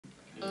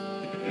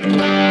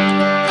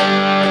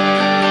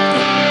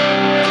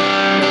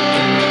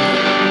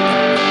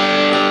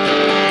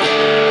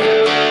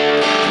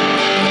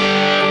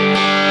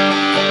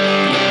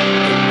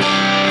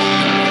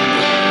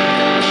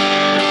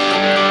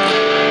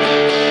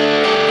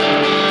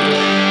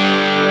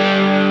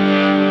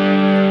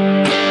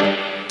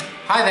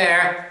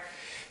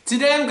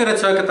Today I'm going to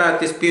talk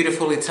about this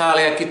beautiful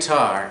Italia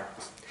guitar.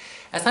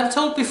 As I've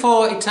told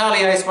before,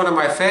 Italia is one of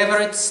my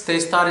favorites. They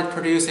started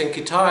producing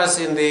guitars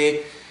in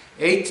the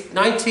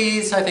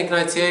 90s, I think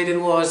 98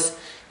 it was,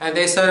 and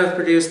they sort of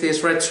produced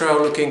these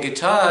retro looking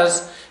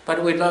guitars,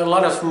 but with a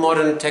lot of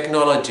modern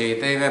technology.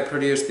 They were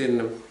produced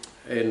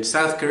in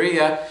South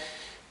Korea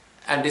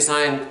and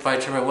designed by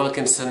Trevor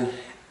Wilkinson,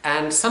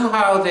 and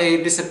somehow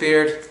they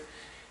disappeared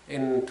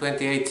in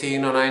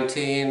 2018 or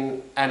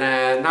 19,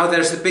 and now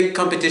there's a big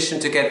competition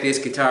to get these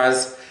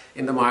guitars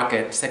in the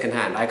market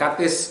second-hand. I got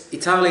this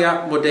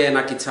Italia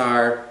Modena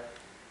guitar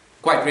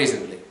quite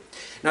recently.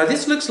 Now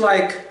this looks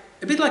like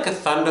a bit like a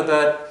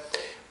Thunderbird,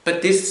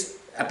 but this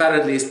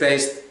apparently is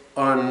based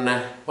on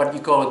what you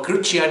call a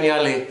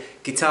Crucianiali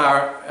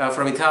guitar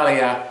from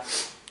Italia,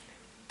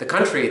 the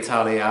country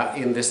Italia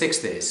in the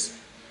 60s.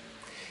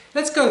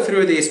 Let's go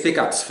through these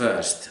pickups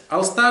first.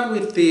 I'll start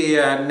with the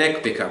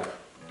neck pickup.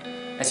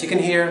 As you can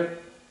hear,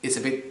 it's a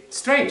bit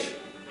strange.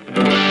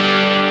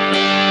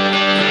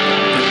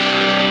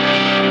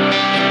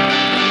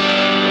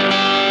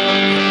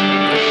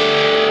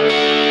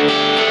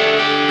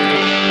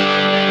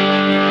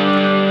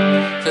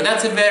 So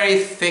that's a very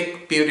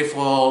thick,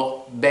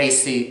 beautiful,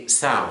 bassy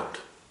sound.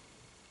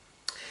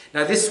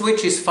 Now this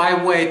switch is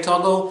 5-way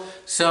toggle,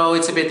 so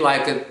it's a bit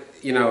like a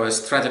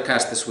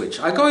Stratocaster switch.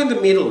 I'll go in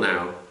the middle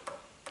now.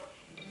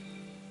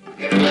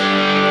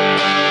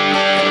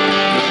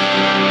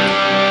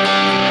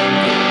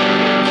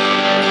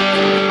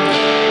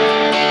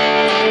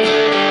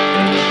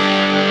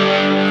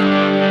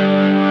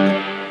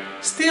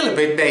 Still a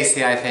bit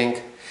bassy, I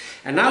think.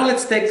 And now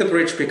let's take the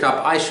bridge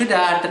pickup. I should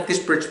add that this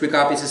bridge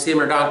pickup is a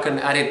Seymour Duncan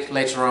added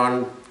later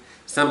on.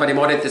 Somebody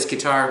modded this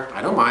guitar,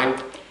 I don't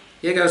mind.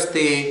 Here goes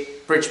the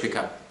bridge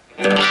pickup.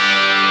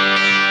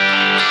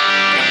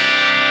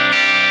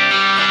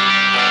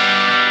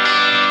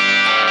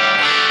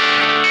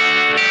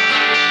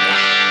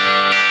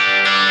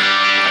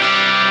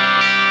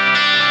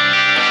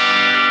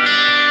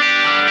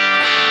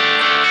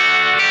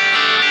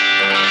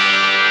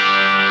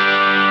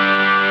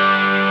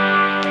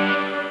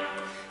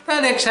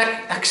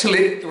 That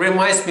actually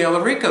reminds me of a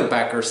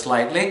Rickenbacker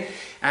slightly,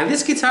 and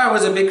this guitar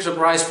was a big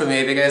surprise for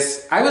me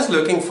because I was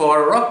looking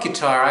for a rock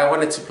guitar. I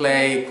wanted to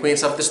play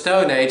Queens of the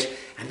Stone Age,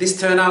 and this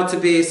turned out to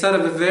be sort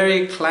of a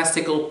very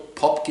classical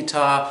pop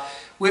guitar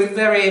with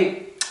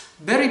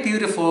very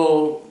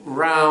beautiful,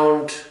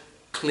 round,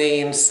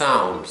 clean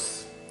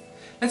sounds.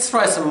 Let's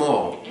try some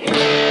more.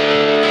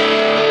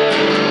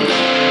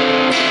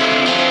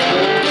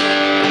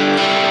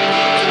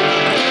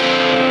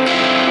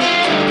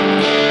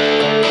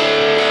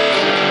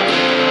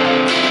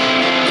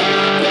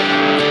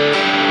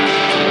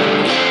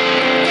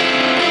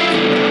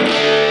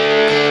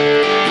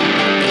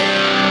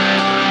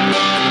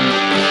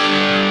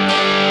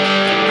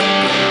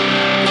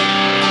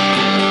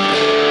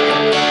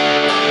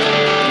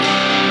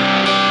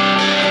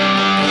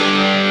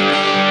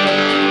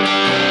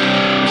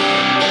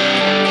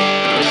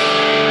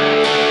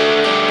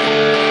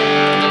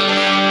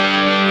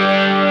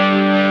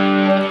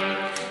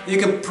 You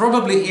can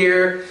probably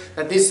hear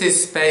that this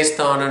is based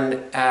on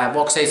an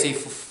Vox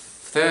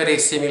AC30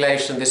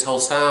 simulation, this whole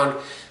sound,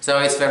 so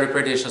it's very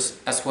British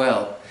as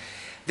well.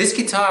 This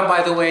guitar,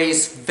 by the way,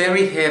 is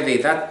very heavy.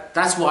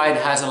 That's why it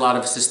has a lot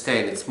of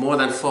sustain. It's more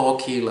than 4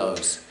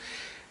 kilos.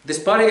 This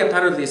body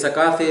apparently is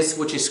agathis,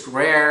 which is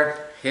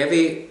rare,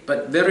 heavy,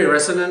 but very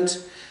resonant.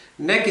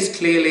 Neck is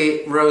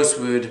clearly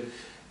rosewood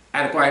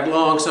and quite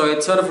long, so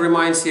it sort of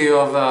reminds you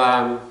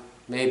of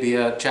maybe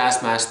a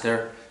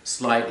Jazzmaster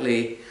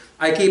slightly.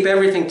 I keep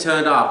everything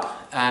turned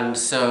up, and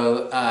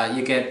so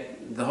you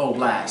get the whole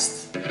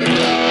blast. Let's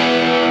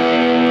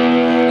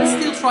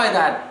still try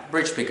that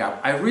bridge pickup.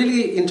 I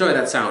really enjoy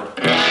that sound.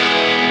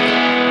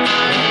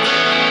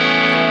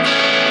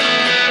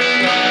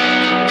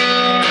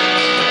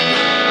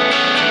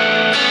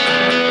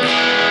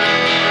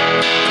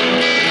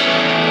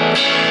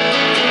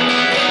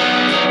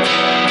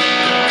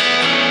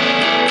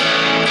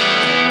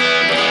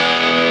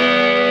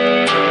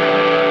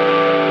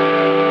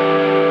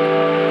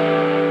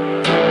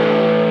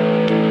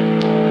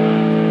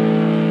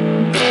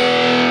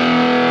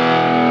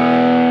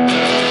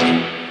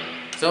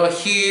 So a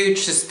huge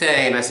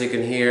sustain, as you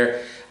can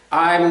hear.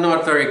 I'm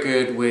not very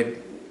good with,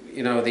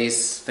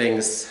 these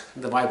things,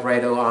 the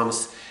vibrato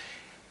arms.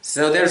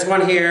 So there's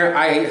one here,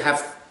 I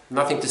have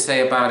nothing to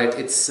say about it.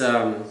 It's,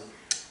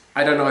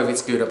 I don't know if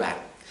it's good or bad.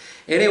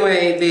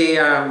 Anyway,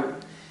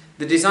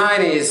 the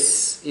design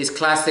is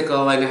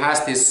classical, and it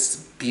has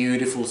this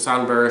beautiful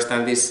sunburst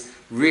and this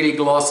really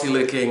glossy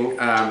looking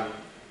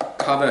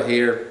cover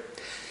here.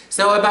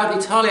 So about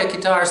Italia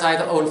guitars, I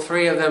own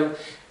 3 of them.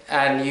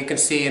 And you can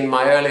see in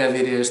my earlier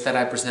videos that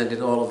I presented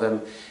all of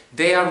them.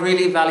 They are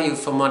really value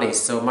for money,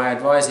 so my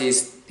advice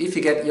is, if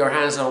you get your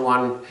hands on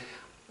one,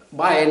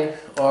 buy it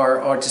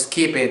or just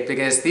keep it,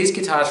 because these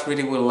guitars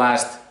really will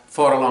last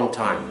for a long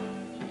time.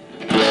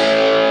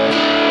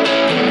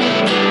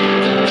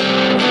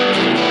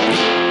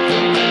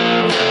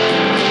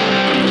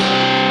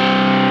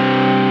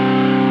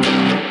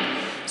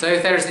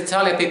 if there's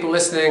Italian people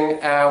listening,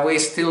 we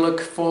still look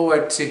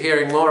forward to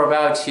hearing more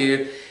about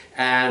you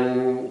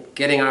and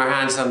getting our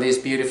hands on these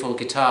beautiful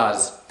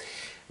guitars.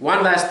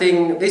 One last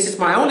thing, this is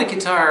my only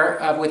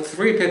guitar with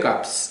 3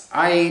 pickups.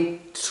 I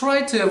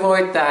try to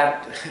avoid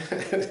that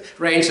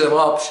range of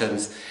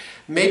options.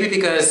 Maybe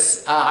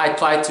because I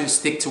try to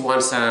stick to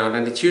one sound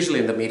and it's usually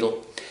in the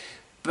middle.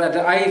 But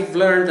I've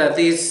learned that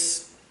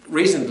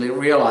recently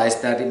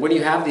realized that when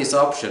you have these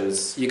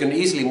options, you can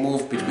easily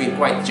move between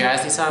quite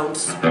jazzy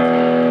sounds.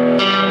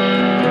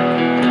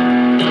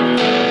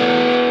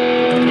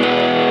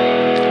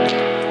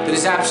 To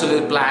this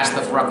absolute blast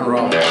of rock and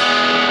roll.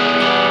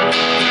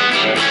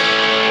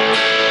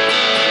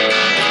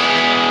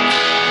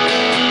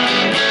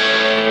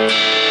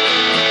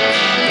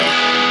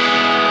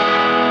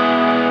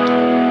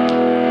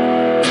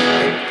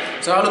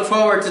 So I look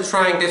forward to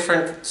trying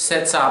different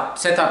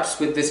setups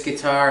with this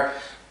guitar,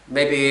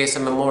 maybe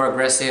some more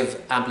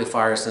aggressive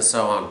amplifiers and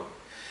so on.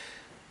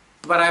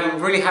 But I'm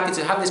really happy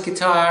to have this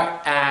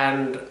guitar,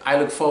 and I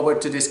look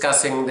forward to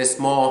discussing this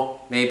more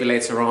maybe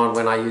later on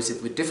when I use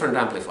it with different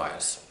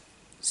amplifiers.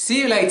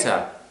 See you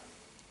later!